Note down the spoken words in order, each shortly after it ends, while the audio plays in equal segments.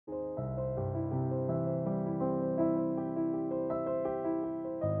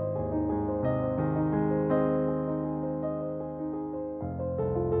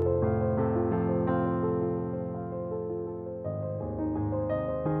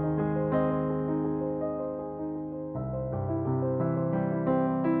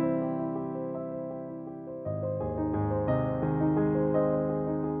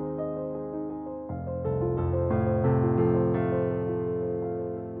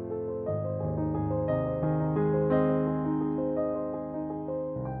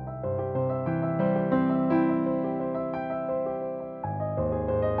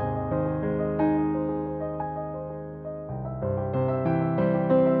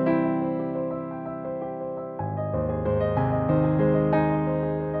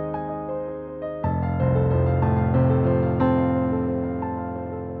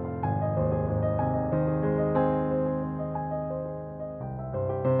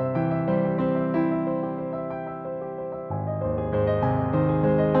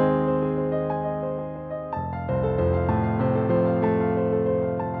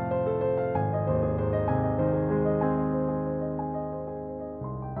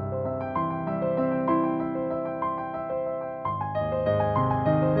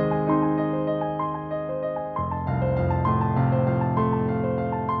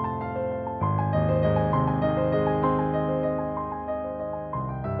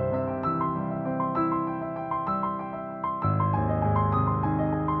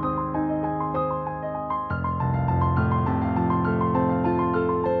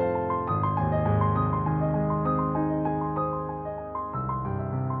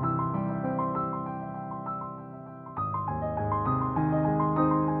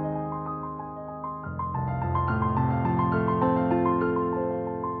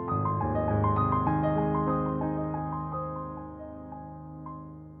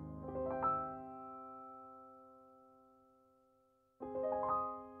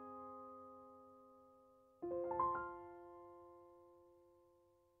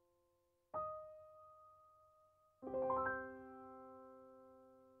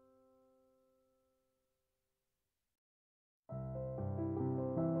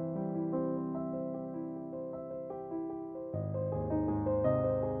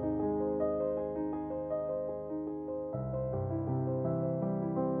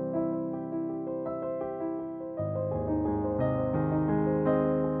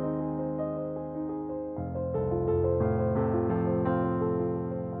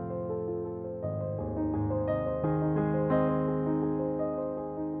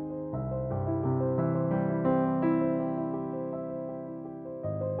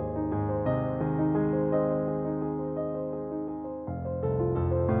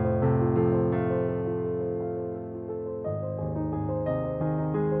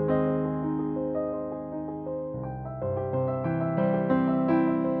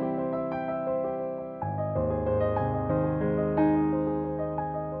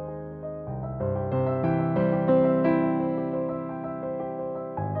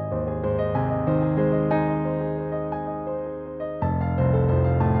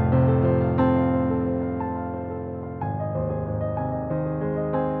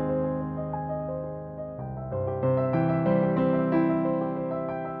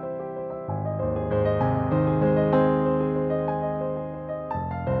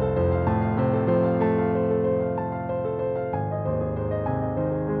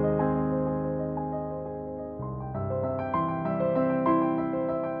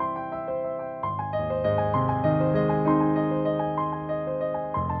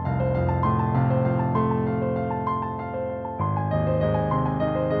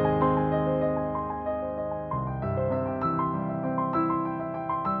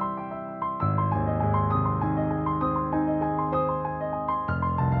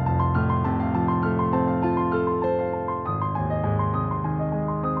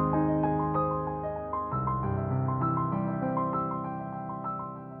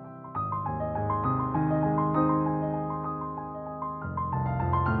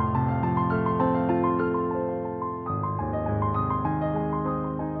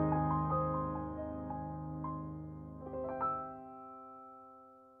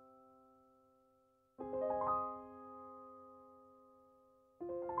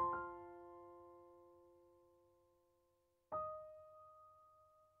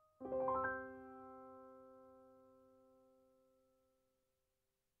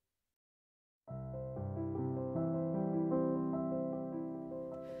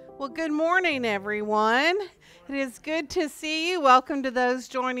Well, good morning, everyone. It is good to see you. Welcome to those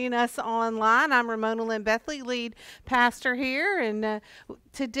joining us online. I'm Ramona Lynn Bethley, lead pastor here, and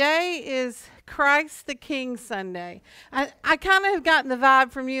today is Christ the King Sunday. I kind of have gotten the vibe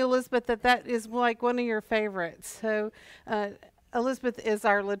from you, Elizabeth, that is like one of your favorites. So Elizabeth is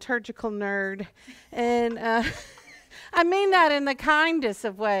our liturgical nerd, and I mean that in the kindest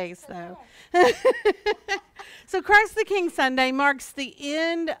of ways, though. So Christ the King Sunday marks the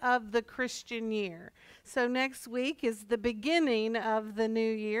end of the Christian year. So next week is the beginning of the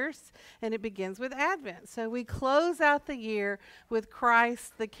New Year's, and it begins with Advent. So we close out the year with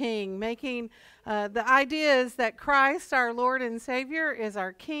Christ the King, making the idea is that Christ, our Lord and Savior, is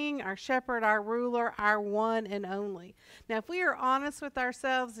our King, our Shepherd, our Ruler, our one and only. Now, if we are honest with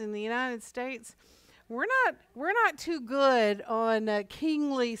ourselves in the United States, we're not too good on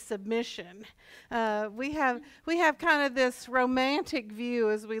kingly submission. We have kind of this romantic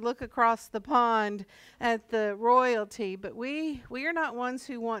view as we look across the pond at the royalty, but we are not ones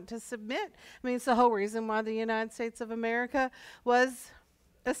who want to submit. I mean, it's the whole reason why the United States of America was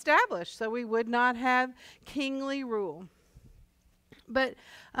established, so we would not have kingly rule. But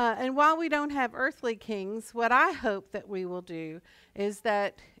and while we don't have earthly kings, what I hope that we will do is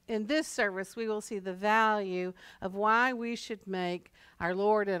that in this service, we will see the value of why we should make our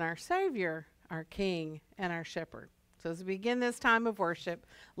Lord and our Savior our King and our Shepherd. So as we begin this time of worship,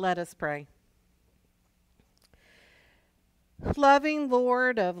 let us pray. Loving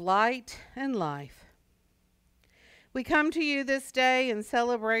Lord of light and life, we come to you this day in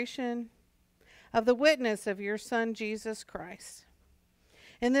celebration of the witness of your Son, Jesus Christ.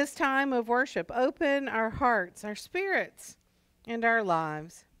 In this time of worship, open our hearts, our spirits, and our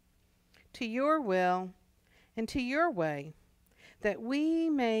lives to your will and to your way, that we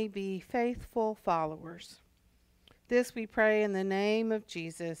may be faithful followers. This we pray in the name of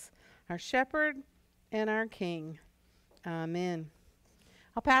Jesus, our Shepherd and our King. Amen.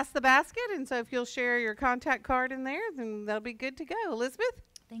 I'll pass the basket, and so if you'll share your contact card in there, then that'll be good to go. Elizabeth?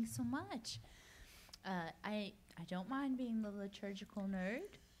 Thanks so much. I don't mind being the liturgical nerd.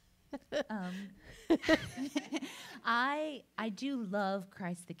 I do love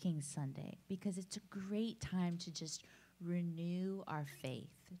Christ the King Sunday because it's a great time to just renew our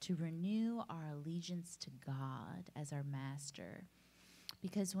faith, to renew our allegiance to God as our master.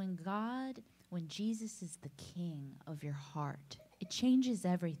 Because when Jesus is the king of your heart, it changes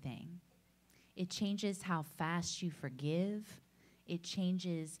everything. It changes how fast you forgive. It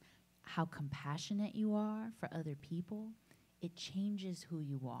changes how compassionate you are for other people. It changes who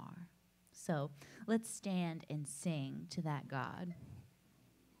you are. So let's stand and sing to that God.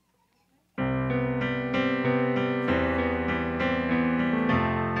 He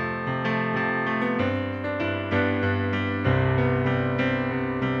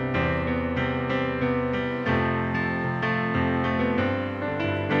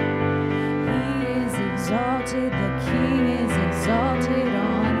is exalted, the King is exalted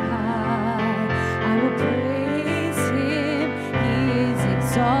on high. I will praise him. He is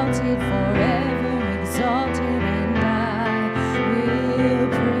exalted forever, exalted, and I will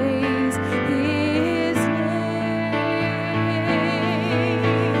praise his name.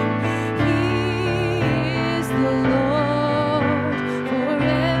 He is the Lord,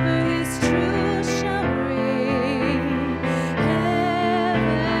 forever his truth shall reign.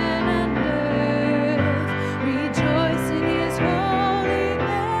 Heaven and earth rejoice in his holy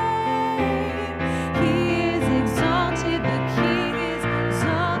name. He is exalted, the King is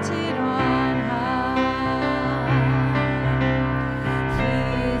exalted on high. He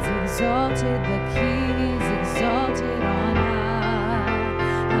is exalted, the King is exalted on high.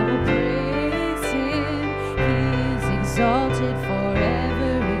 I will praise him. He is exalted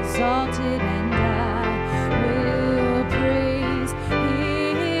forever, exalted, and I will praise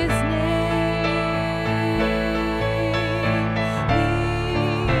his name. He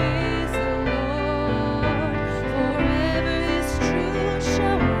is the Lord, forever his truth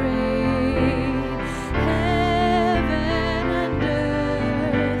shall reign. Heaven and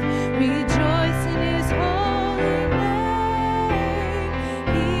earth rejoice in his holy name.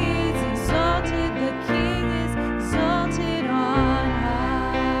 He is exalted, the King is exalted on high.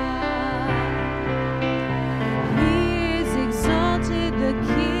 He is exalted, the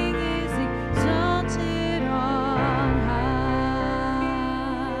King is exalted on high.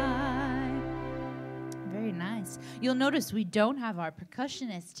 Very nice. You'll notice we don't have our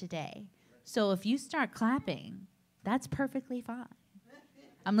percussionist today. So if you start clapping, that's perfectly fine.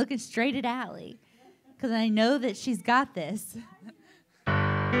 I'm looking straight at Allie because I know that she's got this.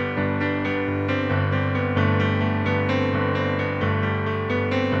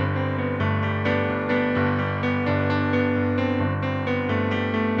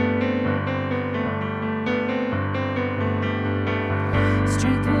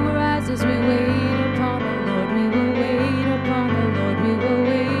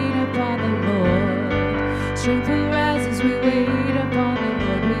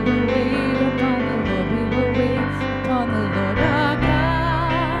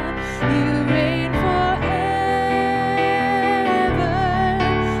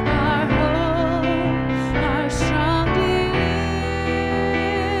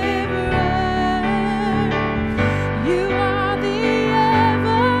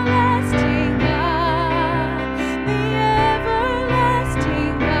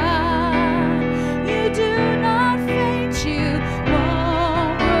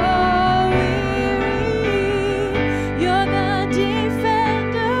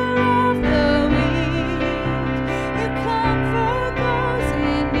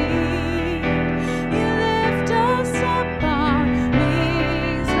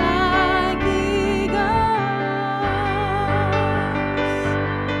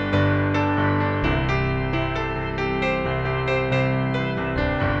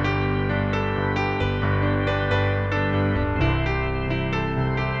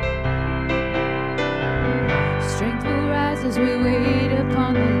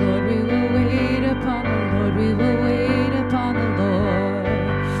 upon the Lord. We will wait upon the Lord. We will wait upon the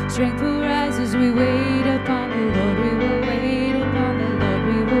Lord. Strength will rise as we wait upon the Lord. We will wait upon the Lord.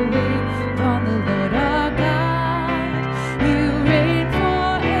 We will wait upon the Lord our God. You reign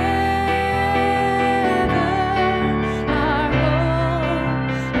forever. Our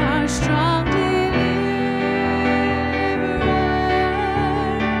hope, our strong deliverer.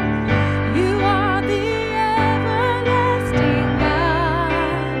 You are the everlasting God,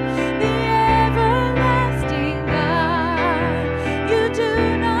 the everlasting God. You do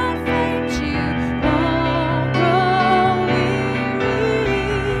not faint, you won't grow weary.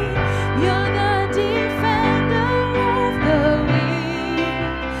 You're the defender of the weak.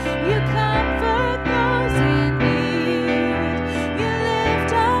 You comfort those in need. You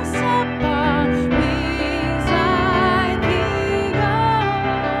lift us up on wings like eagles.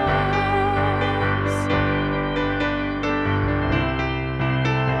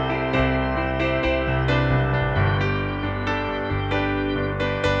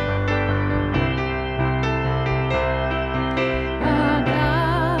 Our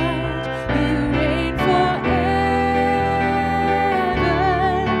God, you reign forever.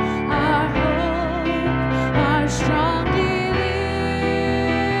 Our hope, our strong deliverer.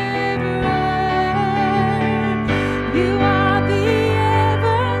 You are the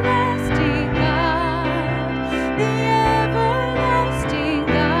everlasting God, the everlasting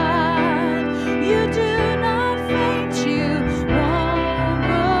God. You do not faint, you won't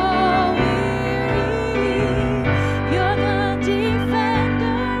grow weary. You're the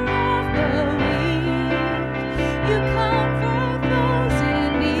defender of the weak. You comfort those in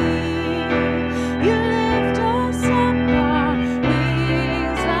need. You lift us up on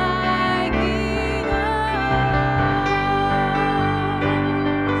wings like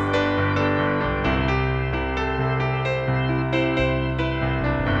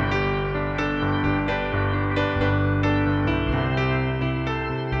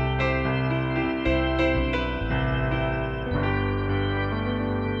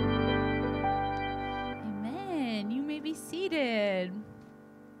Amen. You may be seated.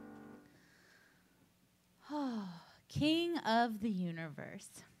 King of the universe.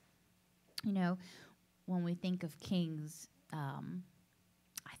 You know, when we think of kings,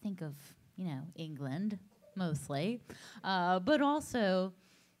 I think of, England mostly, but also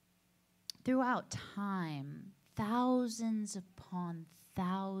throughout time, thousands upon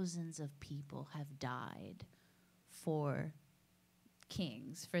thousands of people have died for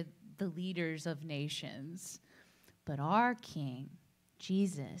kings, for the leaders of nations. But our King,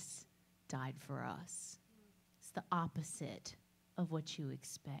 Jesus, died for us. It's the opposite of what you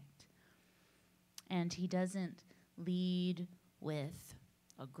expect. And he doesn't lead with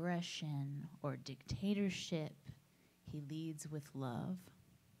aggression or dictatorship. He leads with love.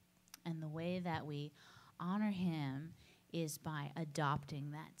 And the way that we honor him is by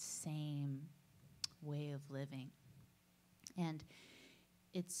adopting that same way of living. And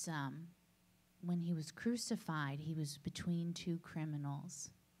it's when he was crucified, he was between two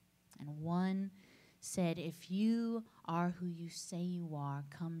criminals. And one said, if you are who you say you are,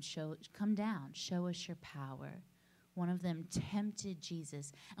 come down, show us your power. One of them tempted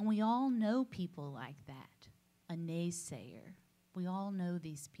Jesus. And we all know people like that, a naysayer. We all know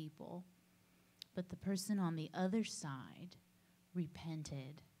these people. But the person on the other side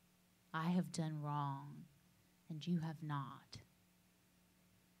repented. I have done wrong, and you have not.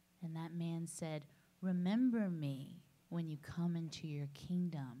 And that man said, remember me when you come into your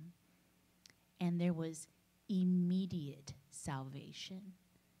kingdom. And there was immediate salvation.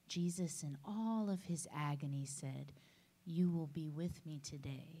 Jesus, in all of his agony, said, you will be with me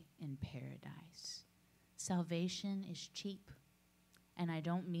today in paradise. Salvation is cheap. And I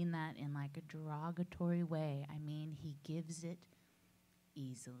don't mean that in like a derogatory way. I mean, he gives it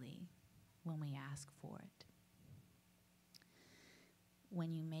easily when we ask for it.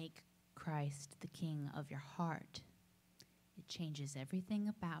 When you make Christ the king of your heart, it changes everything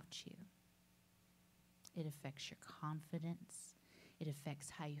about you. It affects your confidence. It affects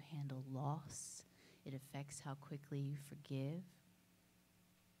how you handle loss. It affects how quickly you forgive.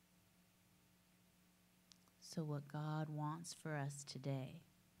 So what God wants for us today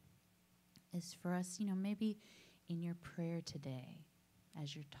is for us, maybe in your prayer today,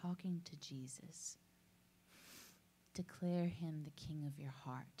 as you're talking to Jesus, declare him the king of your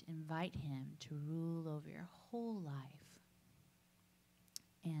heart. Invite him to rule over your whole life.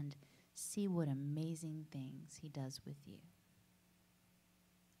 And see what amazing things he does with you.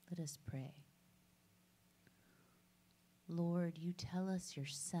 Let us pray. Lord, you tell us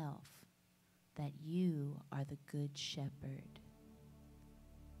yourself that you are the good shepherd.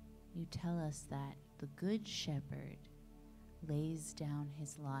 you tell us that the good shepherd lays down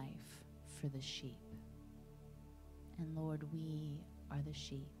his life for the sheep. And Lord, we are the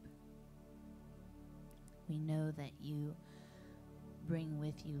sheep. We know that you bring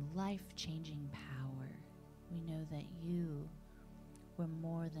with you life-changing power. We know that you were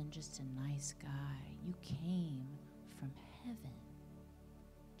more than just a nice guy. You came from heaven.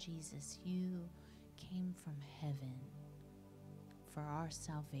 Jesus, you came from heaven for our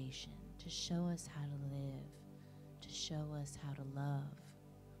salvation, to show us how to live, to show us how to love,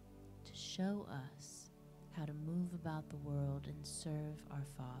 to show us how to move about the world and serve our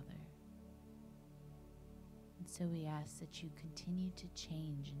Father. And so we ask that you continue to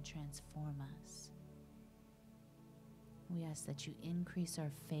change and transform us. We ask that you increase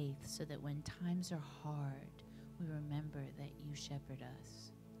our faith so that when times are hard, we remember that you shepherd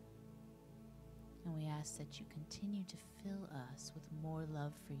us. And we ask that you continue to fill us with more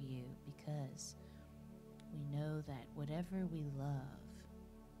love for you, because we know that whatever we love,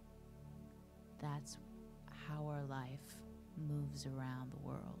 that's how our life moves around the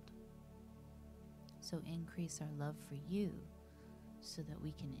world. So increase our love for you so that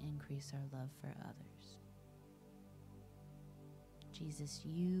we can increase our love for others. Jesus,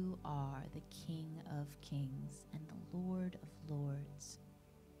 you are the King of Kings and the Lord of Lords.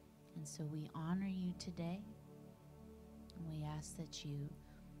 And so we honor you today, and we ask that you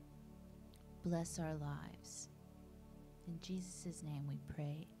bless our lives. In Jesus' name we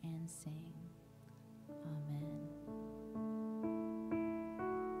pray and sing. Amen.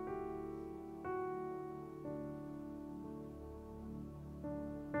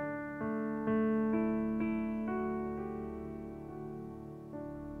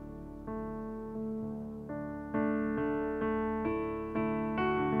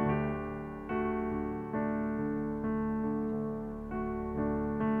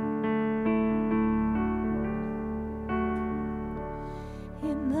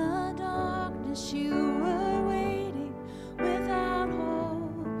 In the darkness you were waiting.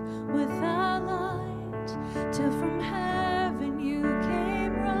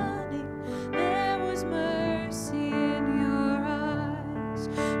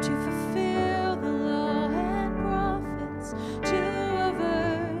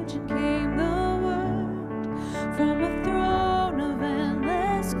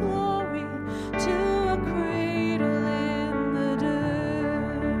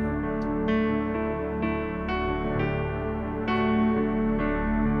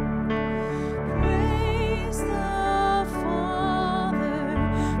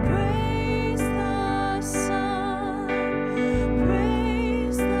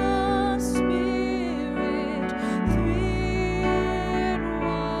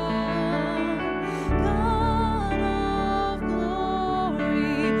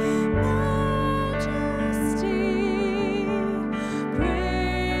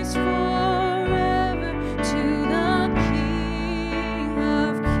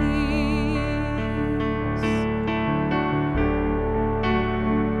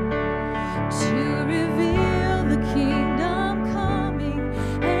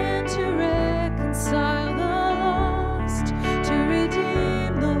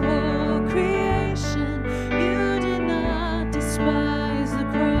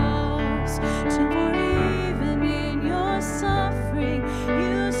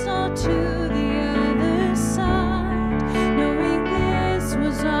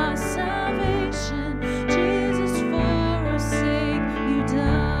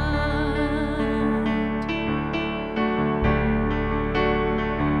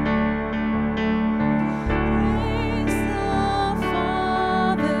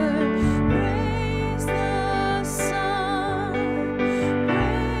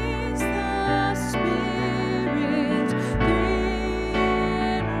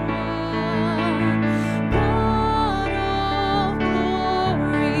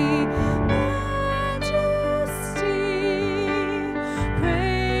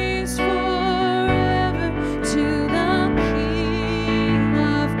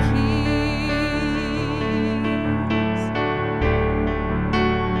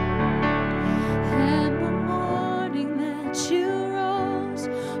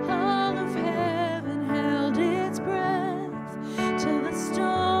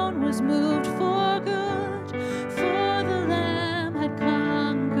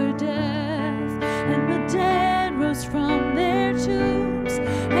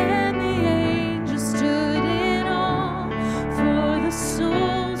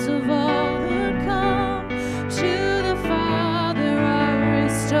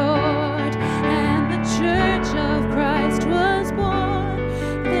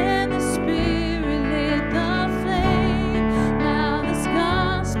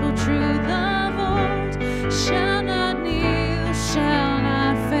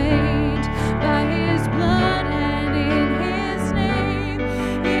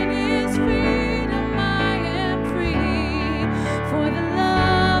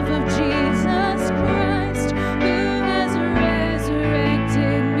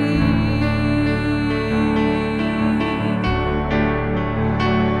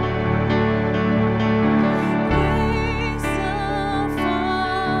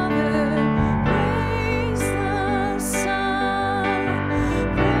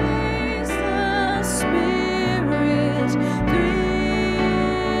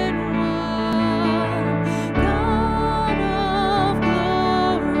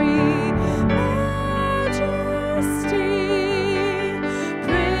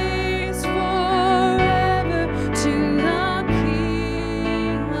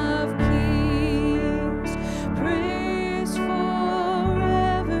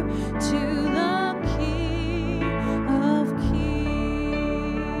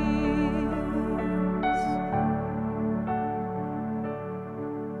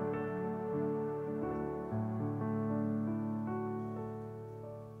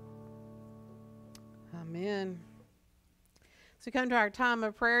 So we come to our time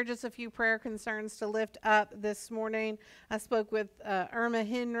of prayer, just a few prayer concerns to lift up this morning. I spoke with Irma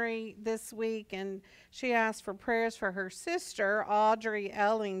Henry this week, and she asked for prayers for her sister, Audrey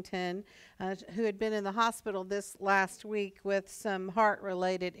Ellington, who had been in the hospital this last week with some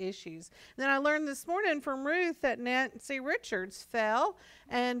heart-related issues. And then I learned this morning from Ruth that Nancy Richards fell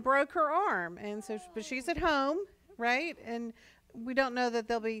and broke her arm. And so, but she's at home, right? And we don't know that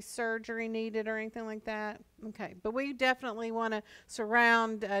there'll be surgery needed or anything like that. Okay, but we definitely want to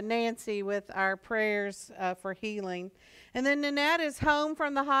surround Nancy with our prayers for healing. And then Nanette is home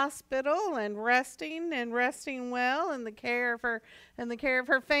from the hospital and resting well in the care of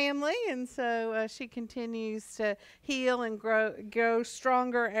her family. And so she continues to heal and grow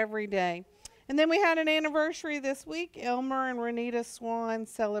stronger every day. And then we had an anniversary this week. Elmer and Renita Swan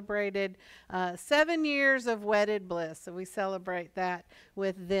celebrated 7 years of wedded bliss. So we celebrate that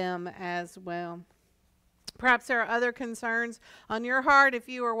with them as well. Perhaps there are other concerns on your heart. If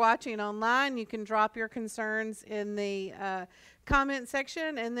you are watching online, you can drop your concerns in the comment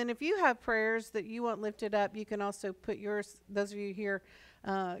section. And then if you have prayers that you want lifted up, you can also put yours, those of you here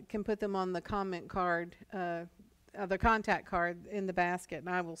can put them on the comment card, the contact card in the basket, and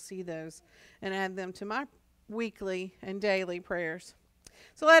I will see those and add them to my weekly and daily prayers.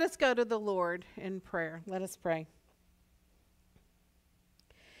 So let us go to the Lord in prayer. Let us pray.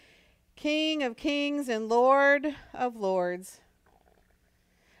 King of kings and Lord of lords,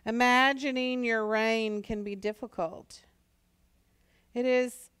 imagining your reign can be difficult. It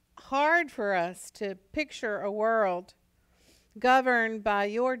is hard for us to picture a world governed by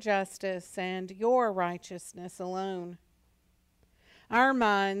your justice and your righteousness alone. Our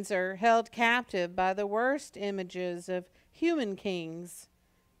minds are held captive by the worst images of human kings,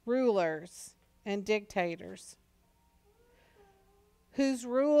 rulers, and dictators who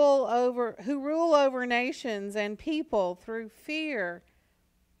rule over nations and people through fear,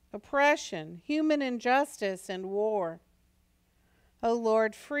 oppression, human injustice, and war. O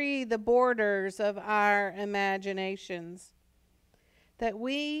Lord, free the borders of our imaginations, that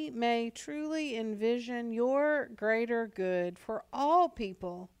we may truly envision your greater good for all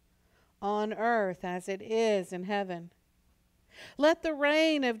people on earth as it is in heaven. Let the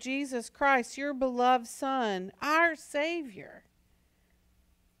reign of Jesus Christ, your beloved Son, our Savior,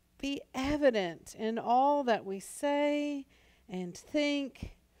 be evident in all that we say and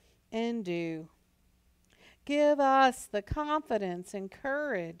think and do. Give us the confidence and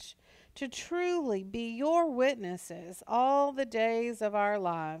courage to truly be your witnesses all the days of our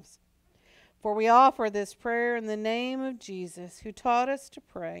lives. For we offer this prayer in the name of Jesus, who taught us to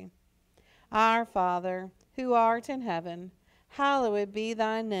pray. Our Father, who art in heaven, hallowed be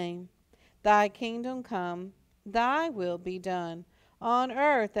thy name. Thy kingdom come, thy will be done, on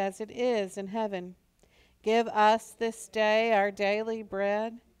earth as it is in heaven. Give us this day our daily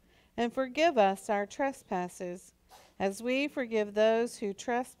bread, and forgive us our trespasses, as we forgive those who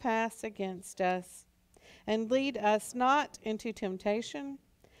trespass against us. And lead us not into temptation,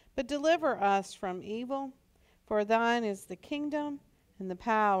 but deliver us from evil. For thine is the kingdom, and the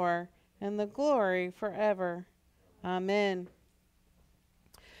power, and the glory forever. Amen.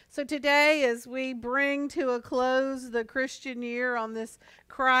 So today, as we bring to a close the Christian year on this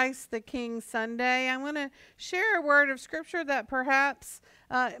Christ the King Sunday, I'm going to share a word of Scripture that perhaps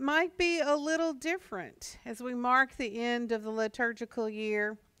might be a little different as we mark the end of the liturgical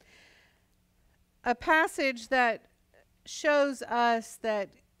year. A passage that shows us that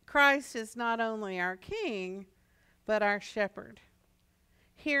Christ is not only our King, but our shepherd.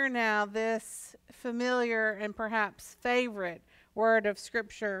 Hear now this familiar and perhaps favorite word of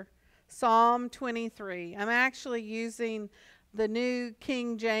Scripture, Psalm 23. I'm actually using the New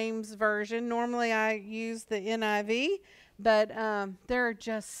King James Version. Normally I use the NIV, but there are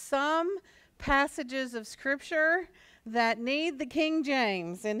just some passages of Scripture that need the King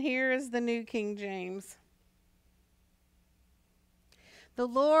James, and here is the New King James. The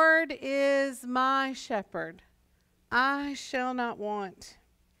Lord is my shepherd, I shall not want.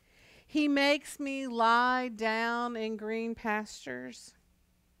 He makes me lie down in green pastures.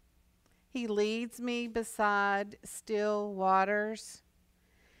 He leads me beside still waters.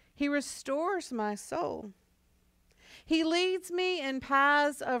 He restores my soul. He leads me in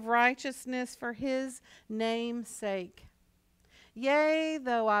paths of righteousness for his name's sake. Yea,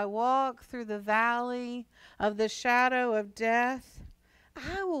 though I walk through the valley of the shadow of death,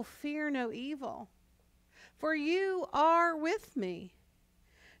 I will fear no evil, for you are with me.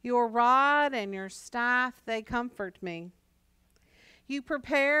 Your rod and your staff, they comfort me. You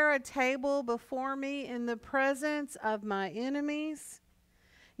prepare a table before me in the presence of my enemies.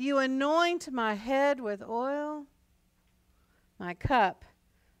 You anoint my head with oil. My cup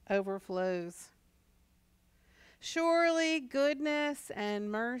overflows. Surely goodness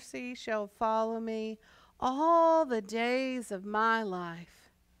and mercy shall follow me all the days of my life,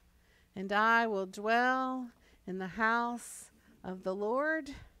 and I will dwell in the house of the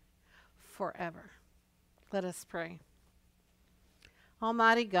Lord forever. Let us pray.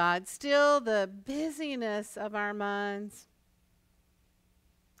 Almighty God, still the busyness of our minds,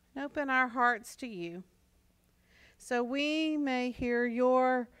 open our hearts to you so we may hear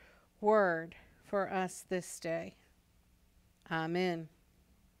your word for us this day. Amen.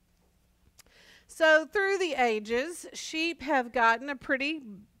 So through the ages, sheep have gotten a pretty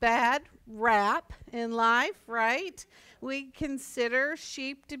bad rap in life, right? We consider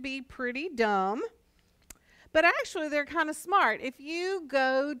sheep to be pretty dumb, but actually they're kind of smart. If you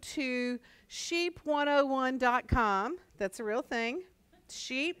go to sheep101.com, that's a real thing,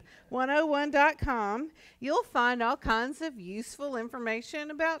 sheep101.com, you'll find all kinds of useful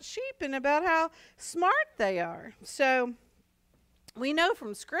information about sheep and about how smart they are. So we know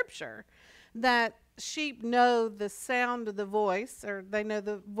from Scripture that sheep know the sound of the voice, or they know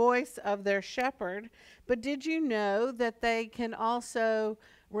the voice of their shepherd. But did you know that they can also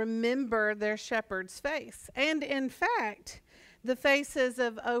remember their shepherd's face? And in fact, the faces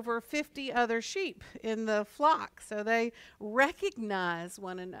of over 50 other sheep in the flock. So they recognize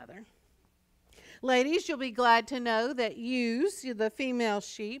one another. Ladies, you'll be glad to know that ewes, the female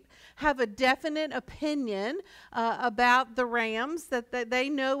sheep, have a definite opinion about the rams, that they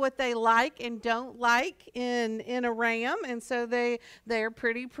know what they like and don't like in a ram, and so they're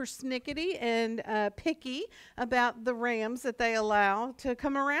pretty persnickety and picky about the rams that they allow to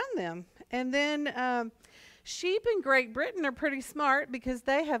come around them. And then sheep in Great Britain are pretty smart because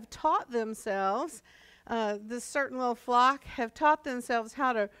they have taught themselves, this certain little flock have taught themselves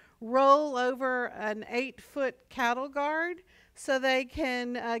how to roll over an 8-foot cattle guard so they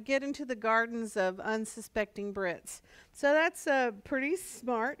can get into the gardens of unsuspecting Brits. So that's a pretty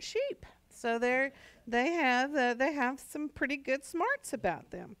smart sheep. So they have some pretty good smarts about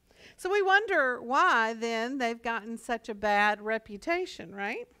them. So we wonder why then they've gotten such a bad reputation,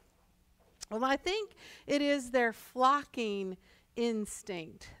 right? Well, I think it is their flocking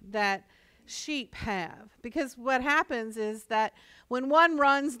instinct that sheep have, because what happens is that when one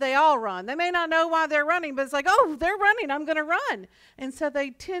runs, they all run. They may not know why they're running, but it's like, oh, they're running, I'm going to run. And so they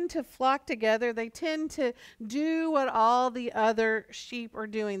tend to flock together. They tend to do what all the other sheep are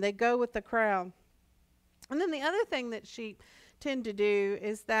doing. They go with the crowd. And then the other thing that sheep tend to do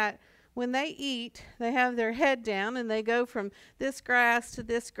is that when they eat, they have their head down and they go from this grass to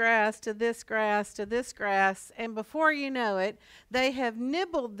this grass to this grass to this grass, and before you know it, they have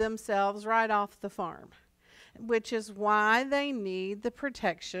nibbled themselves right off the farm, which is why they need the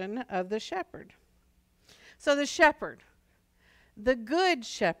protection of the shepherd. So the shepherd, the good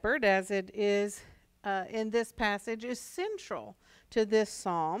shepherd, as it is in this passage, is central to this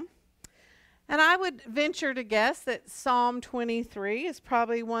psalm. And I would venture to guess that Psalm 23 is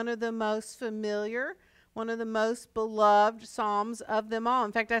probably one of the most familiar, one of the most beloved psalms of them all.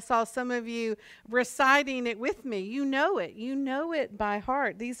 In fact, I saw some of you reciting it with me. You know it by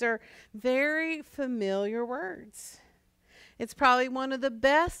heart. These are very familiar words. It's probably one of the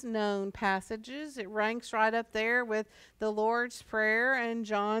best known passages. It ranks right up there with the Lord's Prayer and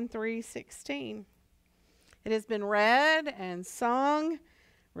John 3:16. It has been read and sung,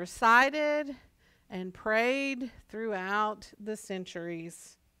 recited, and prayed throughout the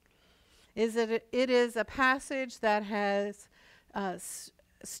centuries. It is a passage that has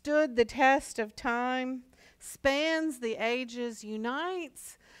stood the test of time, spans the ages,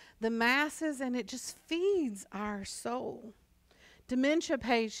 unites the masses, and it just feeds our soul. Dementia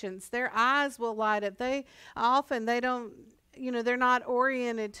patients, their eyes will light up. They don't, they're not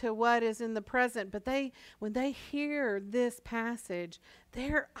oriented to what is in the present, but when they hear this passage,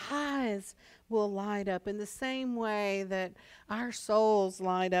 their eyes will light up in the same way that our souls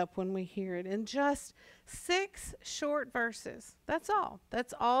light up when we hear it. In just 6 short verses. That's all.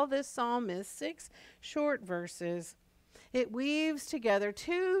 That's all this psalm is, 6 short verses. It weaves together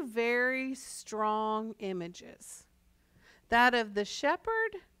 2 very strong images. That of the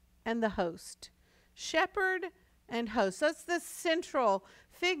shepherd and the host. Shepherd and host. That's the central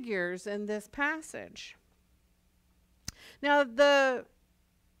figures in this passage. Now, the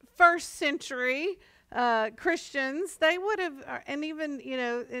first century Christians, they would have, and even,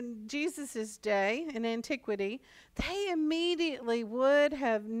 in Jesus' day, in antiquity, they immediately would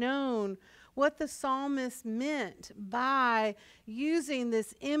have known what the psalmist meant by using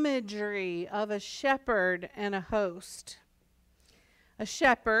this imagery of a shepherd and a host. A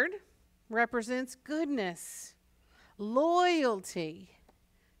shepherd represents goodness, loyalty,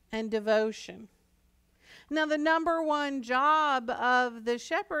 and devotion. Now, the number one job of the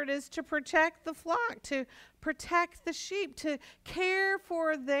shepherd is to protect the flock, to protect the sheep, to care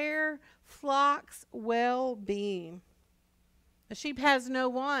for their flock's well-being. The sheep has no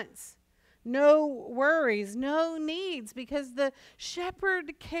wants, no worries, no needs, because the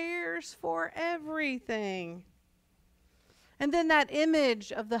shepherd cares for everything. And then that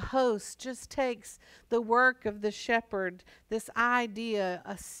image of the host just takes the work of the shepherd, this idea,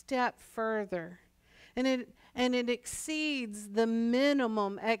 a step further. And it exceeds the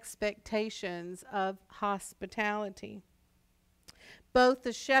minimum expectations of hospitality. Both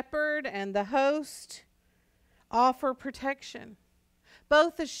the shepherd and the host offer protection.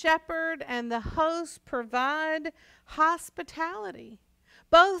 Both the shepherd and the host provide hospitality.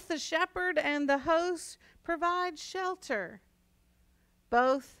 Both the shepherd and the host provide shelter.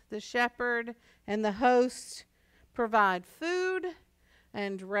 Both the shepherd and the host provide food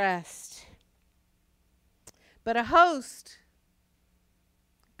and rest. But a host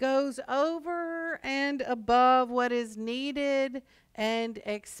goes over and above what is needed and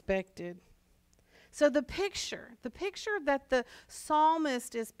expected. So the picture that the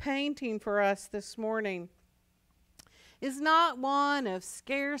psalmist is painting for us this morning is not one of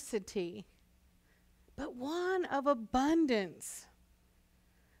scarcity, but one of abundance.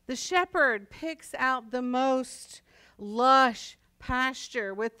 The shepherd picks out the most lush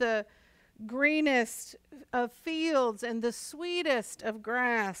pasture with the greenest of fields and the sweetest of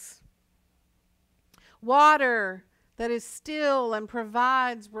grass. Water that is still and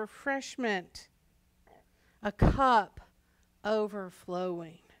provides refreshment. A cup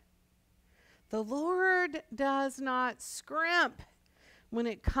overflowing. The Lord does not scrimp when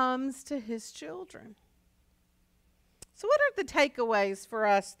it comes to his children. So what are the takeaways for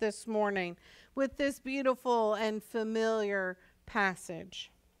us this morning with this beautiful and familiar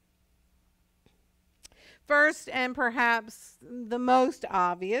passage? First, and perhaps the most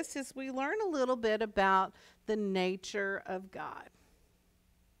obvious, is we learn a little bit about the nature of God.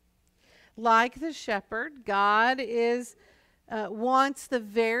 Like the shepherd, God wants the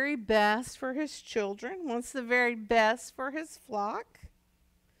very best for his children, wants the very best for his flock,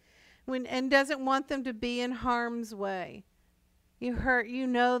 and doesn't want them to be in harm's way. You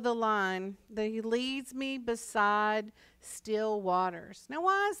know the line that he leads me beside still waters. Now,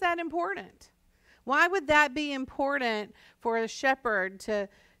 why is that important? Why would that be important for a shepherd to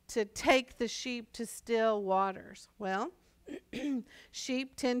take the sheep to still waters? Well,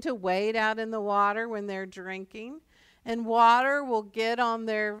 sheep tend to wade out in the water when they're drinking, and water will get on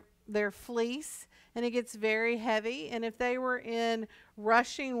their fleece, and it gets very heavy. And if they were in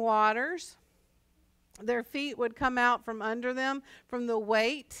rushing waters, their feet would come out from under them from the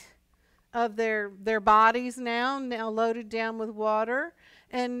weight of their bodies now loaded down with water,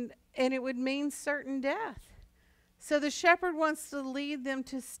 and it would mean certain death. So the shepherd wants to lead them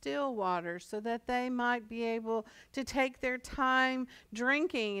to still waters so that they might be able to take their time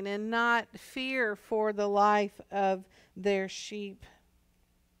drinking and not fear for the life of their sheep.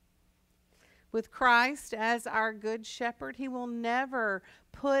 With Christ as our good shepherd, he will never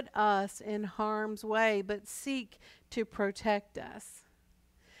put us in harm's way, but seek to protect us.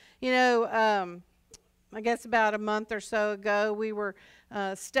 You know, I guess about a month or so ago, we were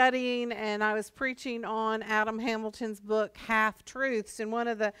studying, and I was preaching on Adam Hamilton's book, Half-Truths. And one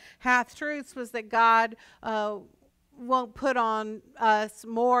of the half-truths was that God won't put on us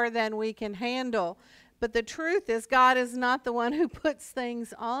more than we can handle. But the truth is, God is not the one who puts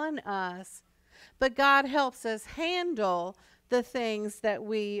things on us, but God helps us handle the things that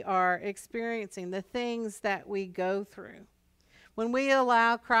we are experiencing, the things that we go through. When we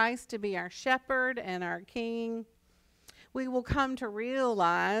allow Christ to be our shepherd and our king, we will come to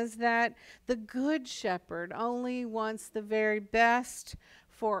realize that the good shepherd only wants the very best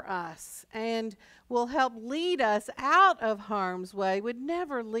for us and will help lead us out of harm's way, would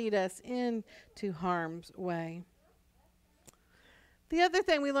never lead us into harm's way. The other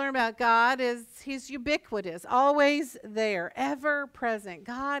thing we learn about God is he's ubiquitous, always there, ever present.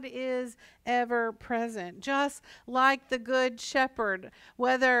 God is ever present, just like the good shepherd,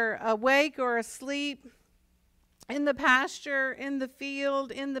 whether awake or asleep, in the pasture, in the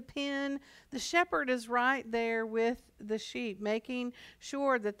field, in the pen, the shepherd is right there with the sheep, making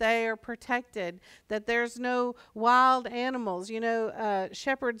sure that they are protected, that there's no wild animals. You know,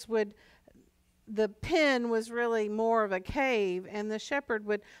 shepherds would the pen was really more of a cave, and the shepherd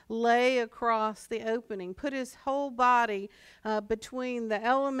would lay across the opening, put his whole body between the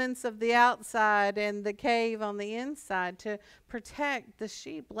elements of the outside and the cave on the inside to protect the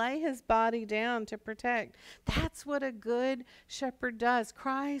sheep, lay his body down to protect. That's what a good shepherd does.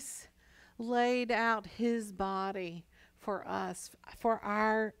 Christ laid out his body for us, for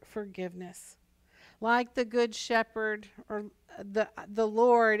our forgiveness. Like the good shepherd, or the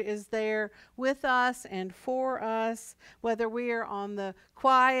Lord is there with us and for us, whether we are on the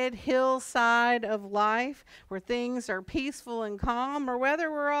quiet hillside of life where things are peaceful and calm, or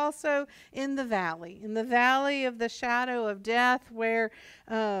whether we're also in the valley of the shadow of death, where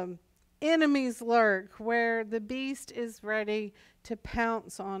enemies lurk, where the beast is ready to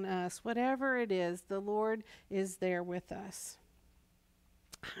pounce on us. Whatever it is, the Lord is there with us.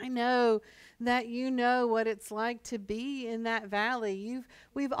 I know that you know what it's like to be in that valley.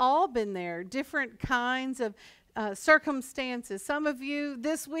 We've all been there, different kinds of circumstances. Some of you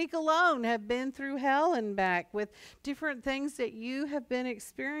this week alone have been through hell and back with different things that you have been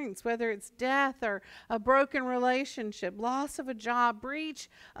experiencing, whether it's death or a broken relationship, loss of a job, breach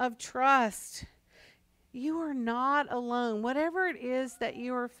of trust. You are not alone. Whatever it is that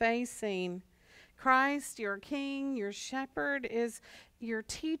you are facing, Christ, your King, your shepherd, your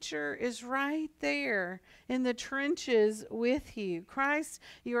teacher is right there in the trenches with you. Christ,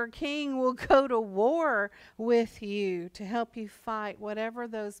 your King, will go to war with you to help you fight whatever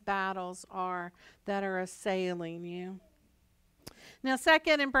those battles are that are assailing you. Now,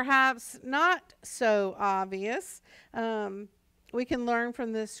 second, and perhaps not so obvious, we can learn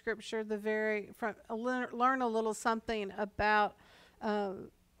from this scripture learn a little something about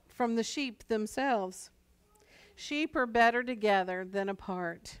from the sheep themselves. Sheep are better together than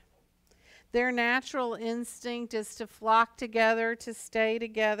apart. Their natural instinct is to flock together, to stay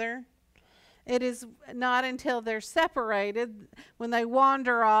together. It is not until they're separated, when they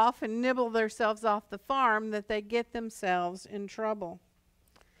wander off and nibble themselves off the farm, that they get themselves in trouble.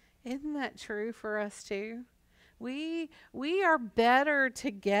 Isn't that true for us too? We are better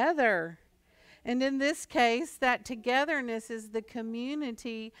together. And in this case, that togetherness is the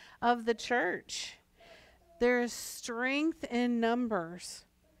community of the church. There is strength in numbers.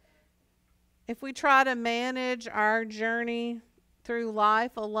 If we try to manage our journey through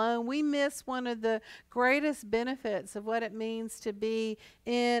life alone, we miss one of the greatest benefits of what it means to be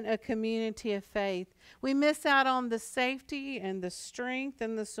in a community of faith. We miss out on the safety and the strength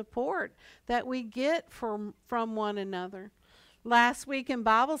and the support that we get from one another. Last week in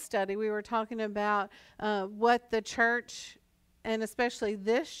Bible study, we were talking about what the church, and especially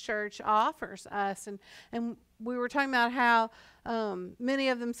this church, offers us. And we were talking about how many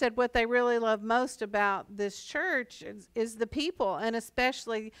of them said what they really love most about this church is the people, and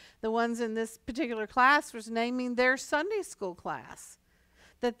especially the ones in this particular class was naming their Sunday school class.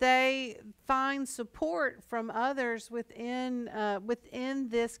 That they find support from others within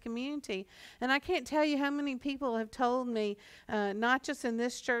this community. And I can't tell you how many people have told me, not just in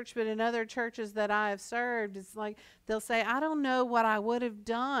this church, but in other churches that I have served, it's like they'll say, I don't know what I would have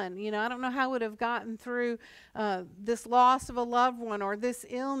done. I don't know how I would have gotten through this loss of a loved one, or this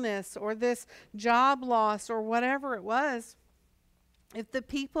illness, or this job loss, or whatever it was, if the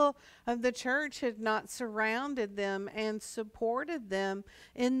people of the church had not surrounded them and supported them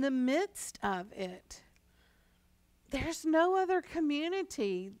in the midst of it. There's no other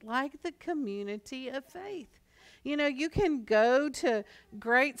community like the community of faith. You can go to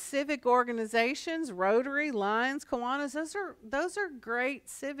great civic organizations, Rotary, Lions, Kiwanis. Those are great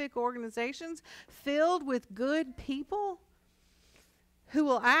civic organizations filled with good people who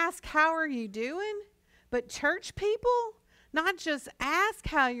will ask, how are you doing? But church people, not just ask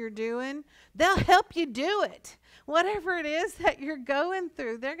how you're doing, they'll help you do it. Whatever it is that you're going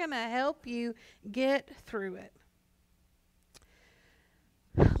through, they're going to help you get through it.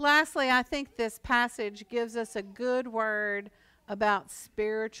 Lastly, I think this passage gives us a good word about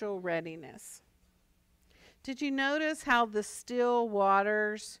spiritual readiness. Did you notice how the still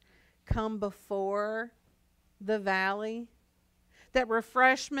waters come before the valley? That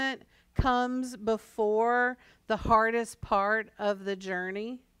refreshment comes before the hardest part of the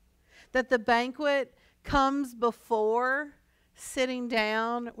journey, that the banquet comes before sitting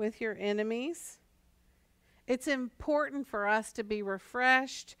down with your enemies. It's important for us to be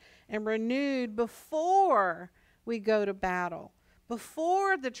refreshed and renewed before we go to battle,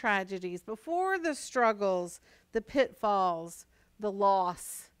 before the tragedies, before the struggles, the pitfalls, the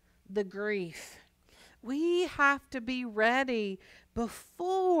loss, the grief. We have to be ready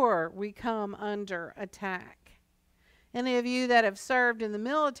before we come under attack. Any of you that have served in the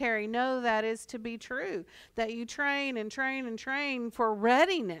military know that is to be true, that you train and train and train for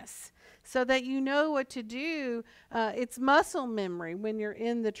readiness so that you know what to do. It's muscle memory when you're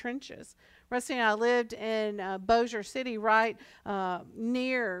in the trenches. Rusty and I lived in Bossier City, right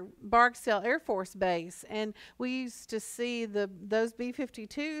near Barksdale Air Force Base, and we used to see those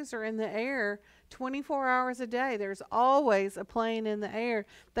B-52s are in the air 24 hours a day. There's always a plane in the air.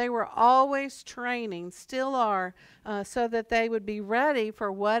 They were always training, still are, so that they would be ready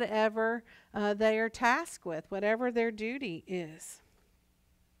for whatever they are tasked with, whatever their duty is.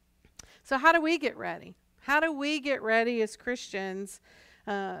 So how do we get ready? How do we get ready as Christians?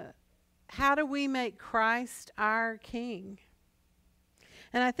 How do we make Christ our King?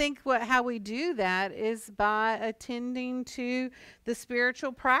 And I think how we do that is by attending to the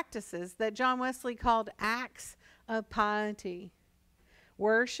spiritual practices that John Wesley called acts of piety.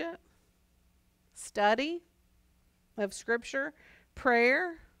 Worship, study of Scripture,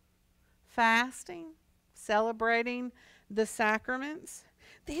 prayer, fasting, celebrating the sacraments.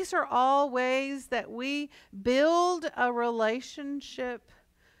 These are all ways that we build a relationship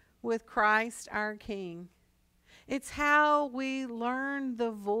with Christ our King. It's how we learn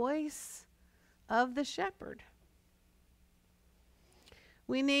the voice of the shepherd.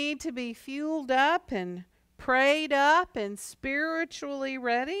 We need to be fueled up and prayed up and spiritually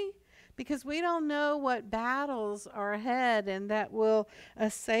ready, because we don't know what battles are ahead and that will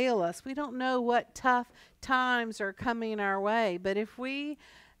assail us. We don't know what tough times are coming our way. But if we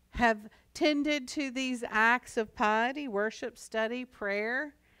have tended to these acts of piety, worship, study,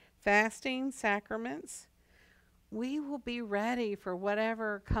 prayer, fasting, sacraments, we will be ready for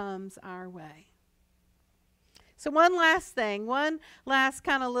whatever comes our way. So one last thing, one last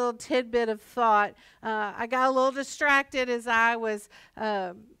kind of little tidbit of thought. I got a little distracted as I was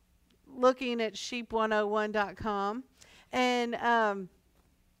looking at sheep101.com. And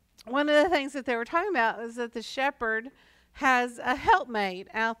one of the things that they were talking about is that the shepherd has a helpmate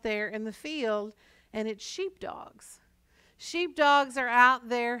out there in the field, and it's sheepdogs. Sheepdogs are out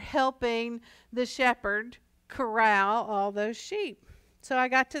there helping the shepherd corral all those sheep. So I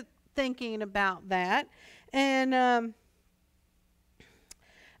got to thinking about that, and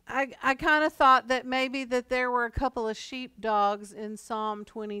I kind of thought that maybe that there were a couple of sheepdogs in Psalm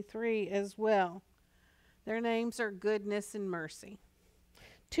 23 as well. Their names are Goodness and Mercy.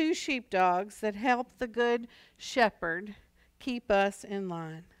 Two sheepdogs that help the good shepherd keep us in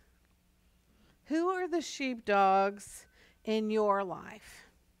line. Who are the sheepdogs in your life?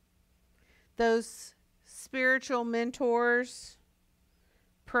 Those spiritual mentors,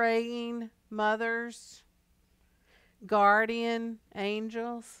 praying mothers, guardian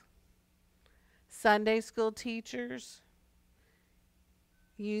angels, Sunday school teachers,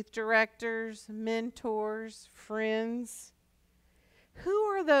 youth directors, mentors, friends. Who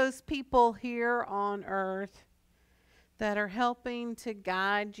are those people here on earth that are helping to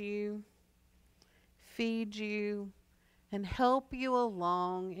guide you, feed you, and help you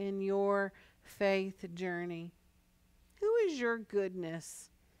along in your faith journey? Who is your goodness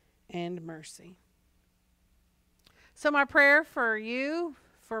and mercy? So my prayer for you,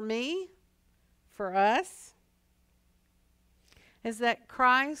 for me, for us, is that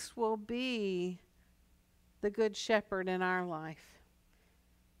Christ will be the good shepherd in our life.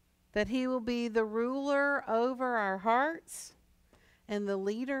 That he will be the ruler over our hearts and the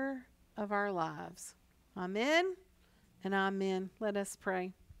leader of our lives. Amen and amen. Let us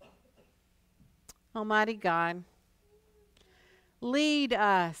pray. Almighty God, lead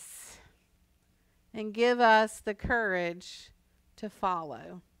us and give us the courage to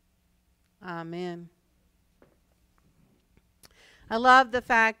follow. Amen. I love the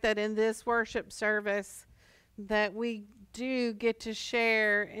fact that in this worship service that we do get to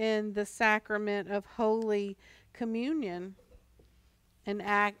share in the sacrament of Holy Communion, an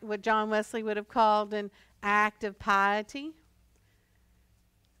act, what John Wesley would have called an act of piety.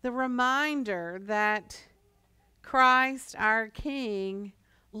 The reminder that Christ, our King,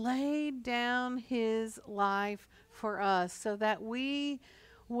 laid down his life for us so that we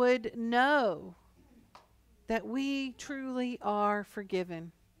would know that we truly are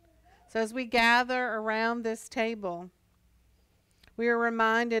forgiven. So as we gather around this table, we are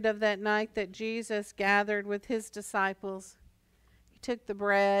reminded of that night that Jesus gathered with his disciples. He took the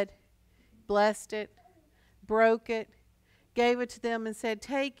bread, blessed it, broke it, gave it to them and said,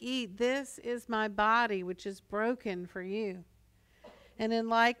 "Take, eat, this is my body which is broken for you." And in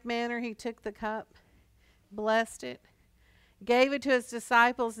like manner he took the cup, blessed it, gave it to his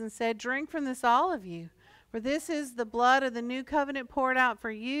disciples and said, "Drink from this all of you, for this is the blood of the new covenant poured out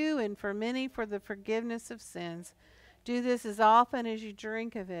for you and for many for the forgiveness of sins. Do this as often as you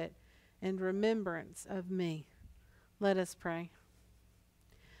drink of it in remembrance of me. Let us pray.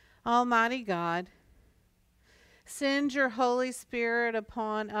 Almighty God, send your Holy Spirit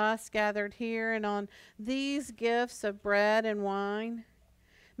upon us gathered here and on these gifts of bread and wine.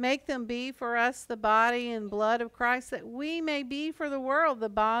 Make them be for us the body and blood of Christ, that we may be for the world the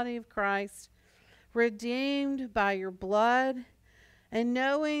body of Christ, redeemed by your blood, and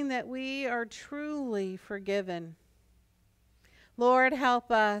knowing that we are truly forgiven. Lord,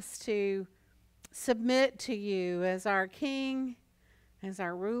 help us to submit to you as our King, as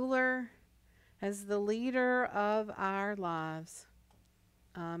our ruler, as the leader of our lives.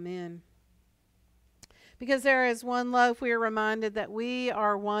 Amen. Because there is one loaf, we are reminded that we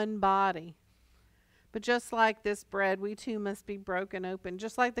are one body. But just like this bread, we too must be broken open,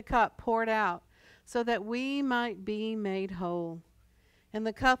 just like the cup poured out, so that we might be made whole. And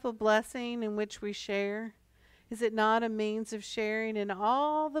the cup of blessing in which we share, is it not a means of sharing in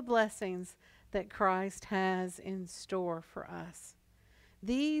all the blessings that Christ has in store for us?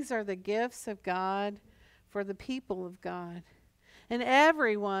 These are the gifts of God for the people of God. And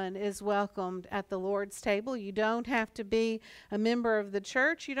everyone is welcomed at the Lord's table. You don't have to be a member of the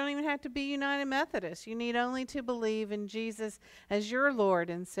church. You don't even have to be United Methodist. You need only to believe in Jesus as your Lord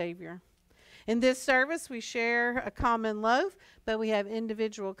and Savior. In this service, we share a common loaf, but we have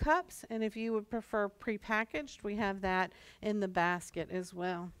individual cups. And if you would prefer prepackaged, we have that in the basket as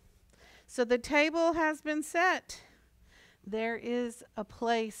well. So the table has been set. There is a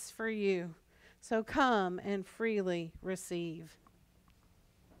place for you. So come and freely receive.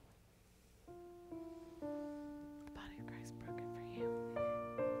 The body of Christ broken for you.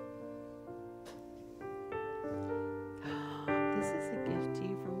 This is a gift to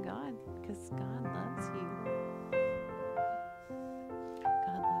you from God, because God loves you.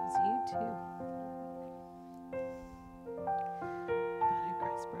 God loves you too. The body of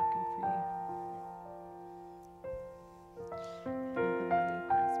Christ broken for you. The body of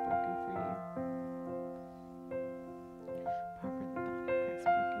Christ broken for you. Barbara, the body of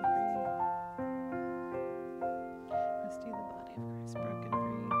Christ broken for you. Rusty, the body of Christ broken for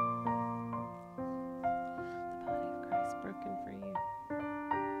you. The body of Christ broken for you.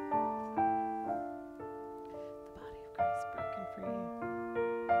 The body of Christ broken for you.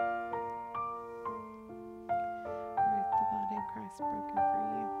 Ruth, the body of Christ broken for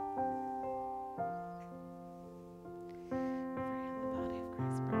you. Fran, the body of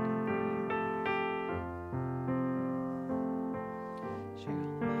Christ broken for you.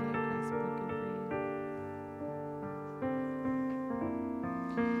 Cheryl, the body of Christ broken for you. Marvin, the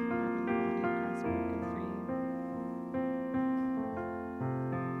body of Christ broken for you.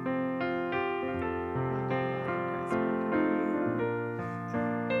 Rhonda, the body of Christ broken for you.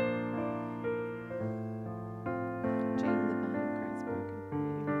 Jane, the body of Christ broken for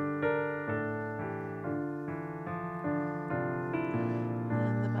you.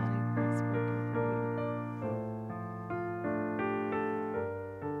 Lynn, the body of Christ broken for you.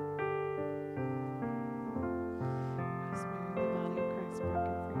 Rosemary, the body of Christ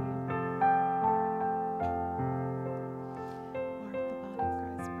broken for you. Mark, the body of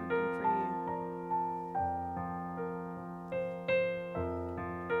Christ broken for you.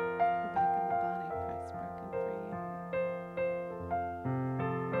 Rebecca, the body of Christ broken for you.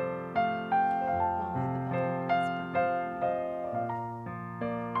 Molly, the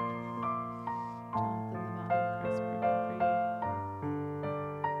body of Christ broken for you. Jonathan, the body of Christ broken for you.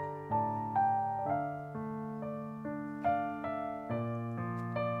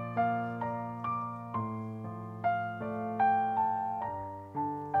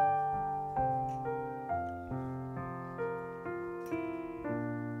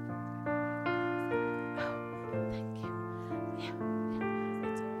 Thank you. Yeah,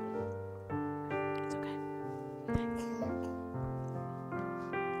 it's okay. Thanks.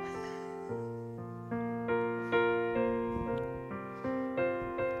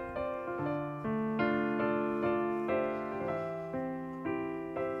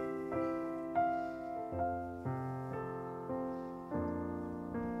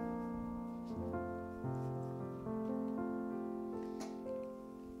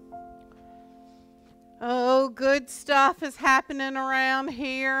 Oh, good stuff is happening around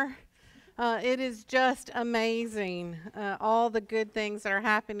here. It is just amazing, all the good things that are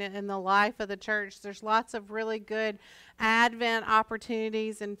happening in the life of the church. There's lots of really good Advent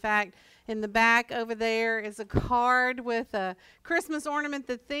opportunities. In fact, in the back over there is a card with a Christmas ornament.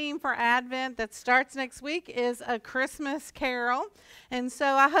 The theme for Advent that starts next week is A Christmas Carol. And so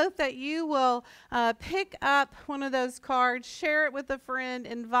I hope that you will pick up one of those cards, share it with a friend,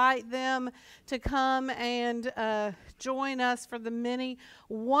 invite them to come and join us for the many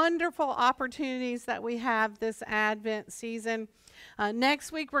wonderful opportunities that we have this Advent season.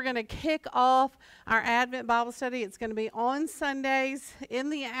 Next week, we're going to kick off our Advent Bible study. It's going to be on Sundays in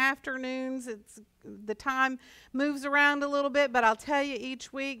the afternoons. The time moves around a little bit, but I'll tell you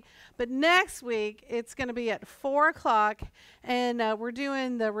each week. But next week, it's going to be at 4 o'clock, and we're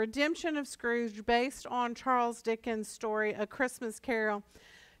doing the Redemption of Scrooge based on Charles Dickens' story, A Christmas Carol.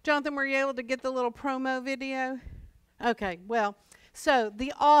 Jonathan, were you able to get the little promo video? Okay, well, so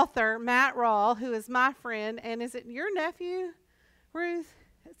the author, Matt Rawle, who is my friend, and is it your nephew? Ruth.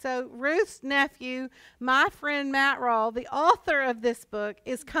 So Ruth's nephew, my friend Matt Rawle, the author of this book,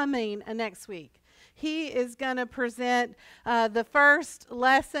 is coming next week. He is going to present the first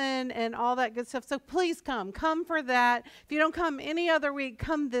lesson and all that good stuff. So please come for that. If you don't come any other week,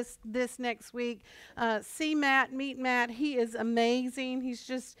 come this next week. See Matt, meet Matt. He is amazing. He's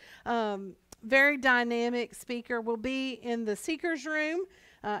just very dynamic speaker. We'll be in the Seekers Room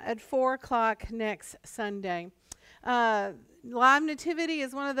at 4 o'clock next Sunday. Live Nativity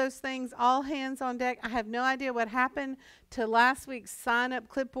is one of those things, all hands on deck. I have no idea what happened to last week's sign-up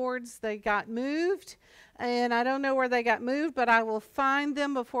clipboards. They got moved, and I don't know where they got moved, but I will find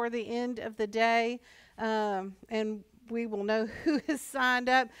them before the end of the day, and we will know who has signed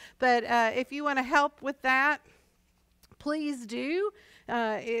up. But if you want to help with that, please do.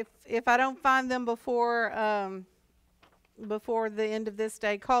 If I don't find them before the end of this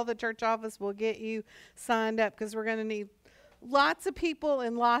day, call the church office. We'll get you signed up because we're going to need lots of people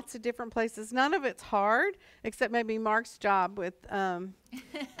in lots of different places. None of it's hard, except maybe Mark's job with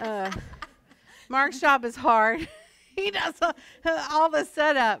Mark's job is hard. He does all the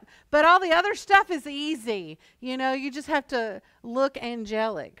setup, but all the other stuff is easy. You know, you just have to look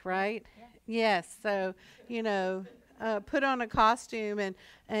angelic, right? Yeah. Yes. So, you know, put on a costume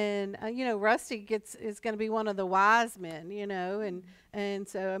and you know, Rusty is going to be one of the wise men, you know, and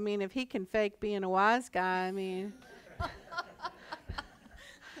so I mean, if he can fake being a wise guy, I mean,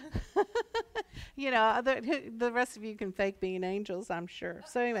 you know, the rest of you can fake being angels, I'm sure.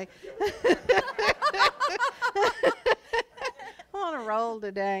 So anyway, I'm on a roll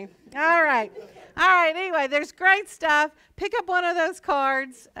today. All right. Anyway, there's great stuff. Pick up one of those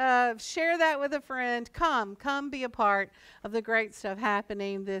cards. Share that with a friend. Come be a part of the great stuff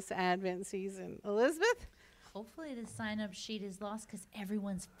happening this Advent season. Elizabeth? Hopefully the sign-up sheet is lost because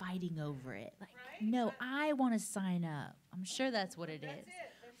everyone's fighting over it. Like, right? No, I want to sign up. I'm sure that's what it is.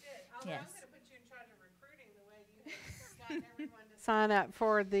 That's it. Although yes. I'm going to put you in charge of recruiting the way you got everyone to sign up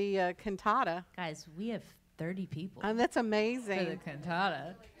for the cantata. Guys, we have 30 people. That's amazing. For the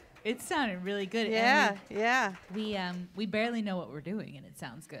cantata. It sounded really good. Yeah, We barely know what we're doing, and it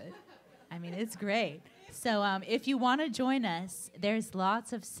sounds good. I mean, it's great. So if you want to join us, there's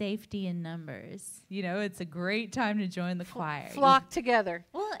lots of safety in numbers. You know, it's a great time to join the choir. Flock together.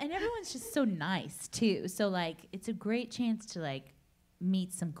 Well, and everyone's just so nice, too. So, like, it's a great chance to, like,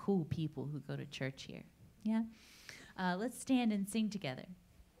 meet some cool people who go to church here. Yeah? Let's stand and sing together.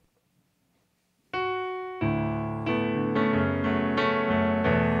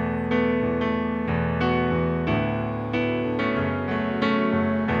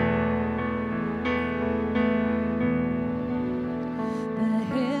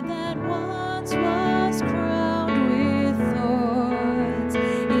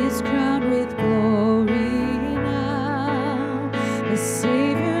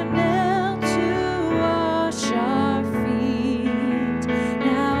 Savior knelt to wash our feet.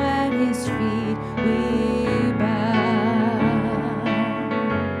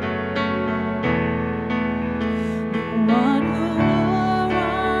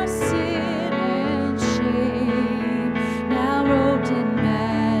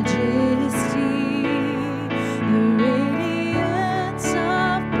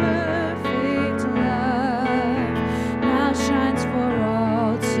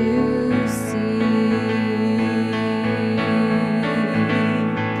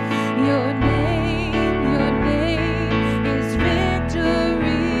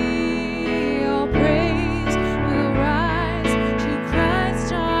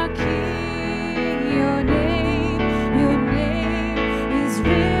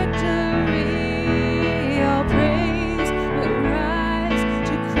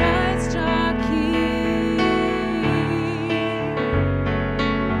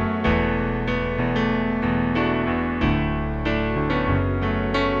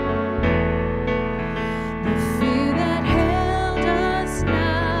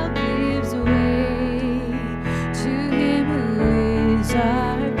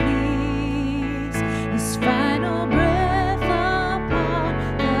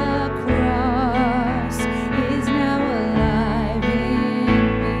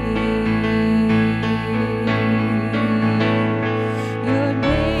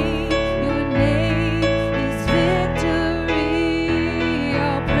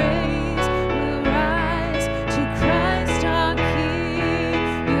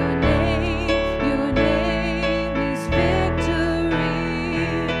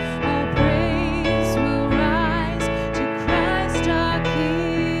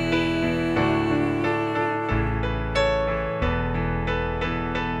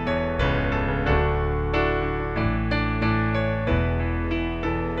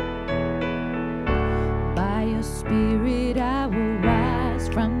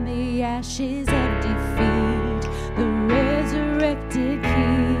 the ashes of defeat. The resurrected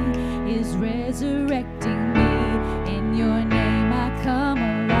King is resurrecting me. In your name I come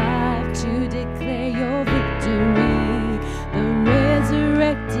alive to declare your victory. The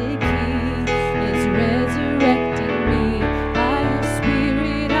resurrected King is resurrecting me. By your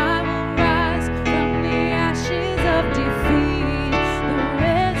Spirit I will rise from the ashes of defeat. The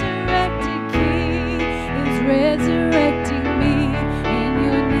resurrected King is resurrecting me. In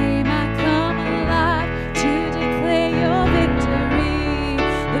your name I come alive to declare your victory.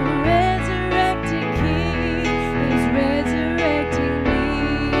 The resurrected King is resurrecting me.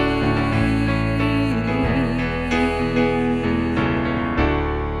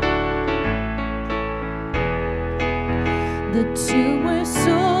 The tomb where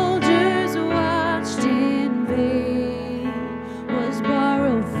soldiers watched in vain was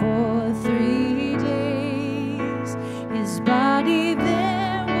borrowed for 3 days. His body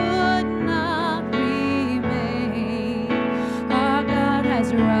there would not remain. Our God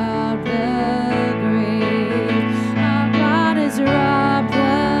has robbed the grave. Our God has robbed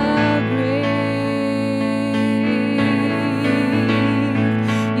the grave.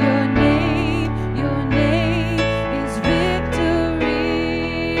 Your name is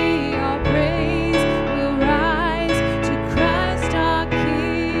victory. All praise will rise to Christ our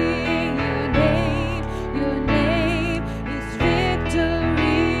King. Your name is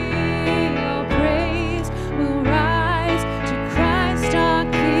victory. All praise will rise to Christ our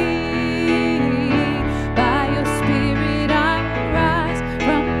King. By your Spirit I will rise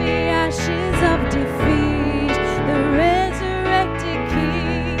from the ashes of defeat. The resurrected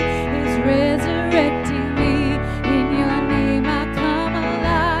King is resurrecting me. In your name I come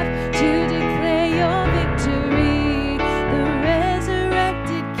alive to declare your victory. The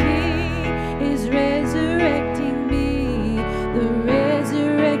resurrected King is resurrecting me. The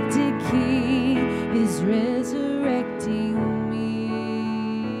resurrected King is resurrecting me.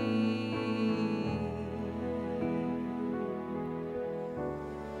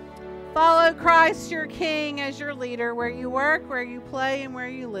 Follow Christ your King as your leader where you work, where you play, and where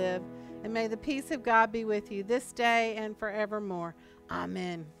you live. And may the peace of God be with you this day and forevermore.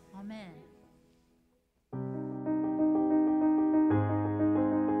 Amen. Amen.